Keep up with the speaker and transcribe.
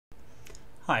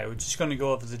Hi, we're just going to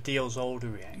go over the Diels-Alder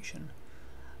reaction.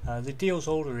 The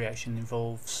Diels-Alder reaction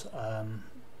involves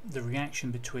the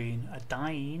reaction between a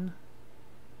diene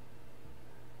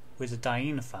with a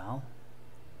dienophile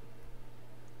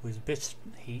with a bit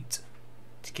of heat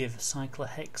to give a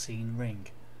cyclohexene ring.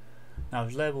 Now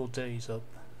I've labelled these up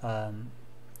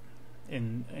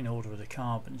in order of the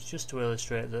carbons just to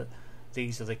illustrate that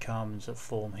these are the carbons that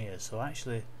form here. So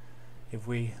actually, if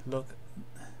we look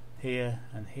here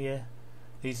and here,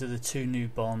 these are the two new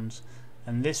bonds,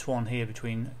 and this one here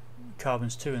between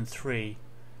carbons 2 and 3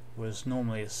 was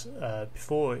normally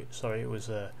it was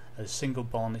a single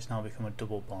bond. It's now become a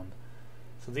double bond.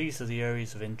 So these are the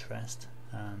areas of interest,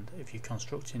 and if you're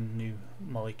constructing new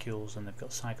molecules and they've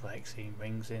got cyclohexene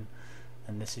rings in,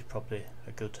 then this is probably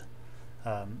a good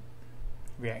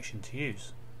reaction to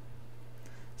use.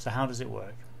 So how does it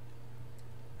work?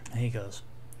 Here goes.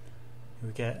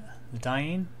 We get the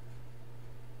diene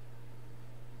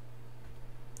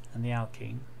and the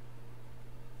alkene.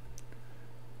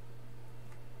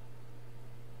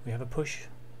 We have a push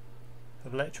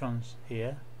of electrons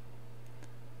here,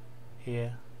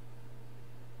 here,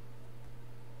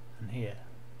 and here.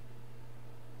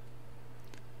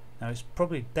 Now it's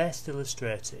probably best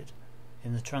illustrated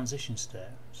in the transition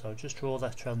state, so I'll just draw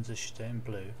that transition state in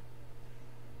blue.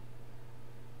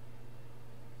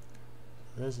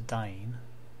 So there's a diene,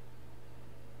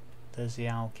 there's the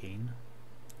alkene.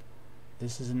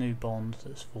 This is a new bond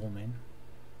that's forming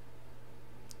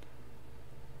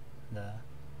there.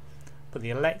 But the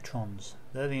electrons,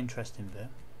 they're the interesting bit,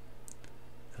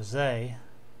 because they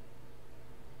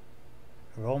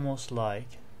are almost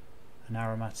like an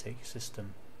aromatic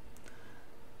system.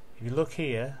 If you look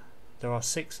here, there are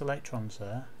 6 electrons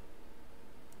there,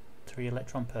 3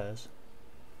 electron pairs.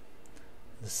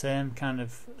 The same kind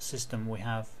of system we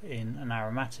have in an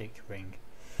aromatic ring.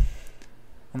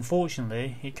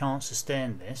 Unfortunately, it can't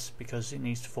sustain this because it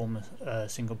needs to form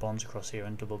single bonds across here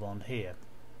and double bond here.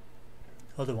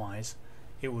 Otherwise,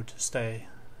 it would stay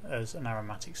as an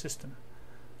aromatic system.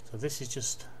 So this is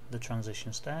just the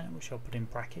transition state, which I'll put in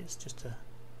brackets just to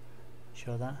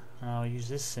show that. And I'll use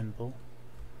this symbol,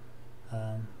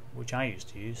 which I used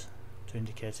to use to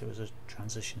indicate it was a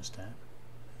transition state.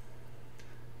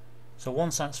 So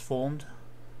once that's formed,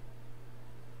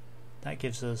 that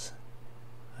gives us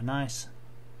a nice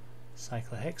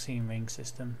cyclohexene ring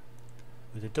system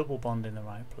with a double bond in the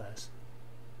right place,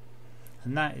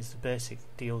 and that is the basic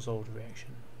Diels-Alder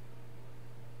reaction.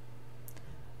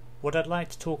 What I'd like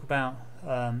to talk about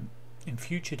in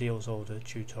future Diels-Alder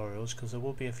tutorials, because there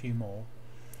will be a few more,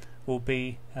 will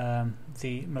be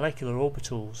the molecular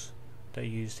orbitals that are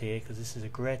used here, because this is a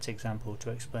great example to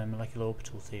explain molecular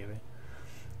orbital theory.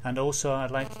 And also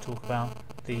I'd like to talk about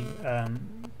the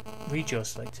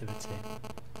regioselectivity.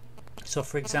 So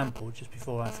for example, just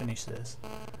before I finish this,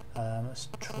 let's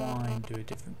try and do a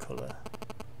different colour.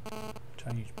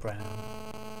 Try and use brown.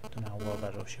 Don't know how well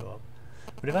that'll show up.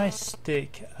 But if I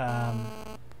stick a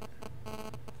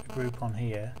group on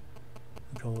here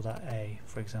and call that A,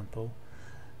 for example,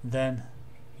 then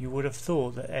you would have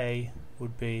thought that A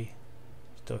would be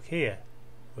stuck here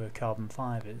where carbon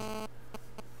 5 is.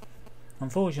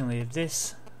 Unfortunately, if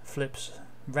this flips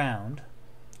round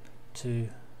to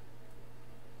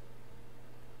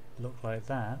look like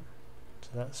that, so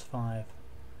that's 5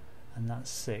 and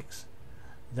that's 6,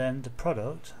 then the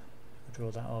product, I'll draw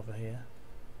that over here,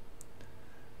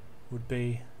 would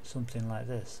be something like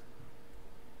this,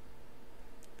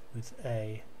 with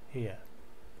A here.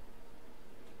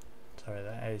 Sorry,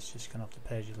 that A is just gone off the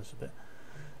page a little bit.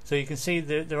 So you can see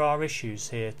that there are issues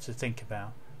here to think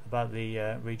about the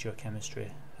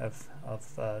regiochemistry of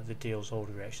the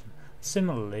Diels-Alder reaction.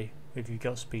 Similarly, if you've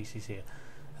got species here,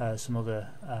 some other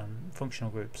functional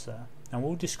groups there, and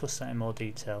we'll discuss that in more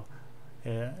detail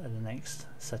in the next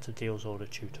set of Diels-Alder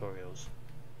tutorials.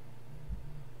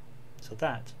 So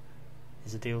that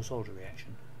is a Diels-Alder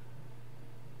reaction.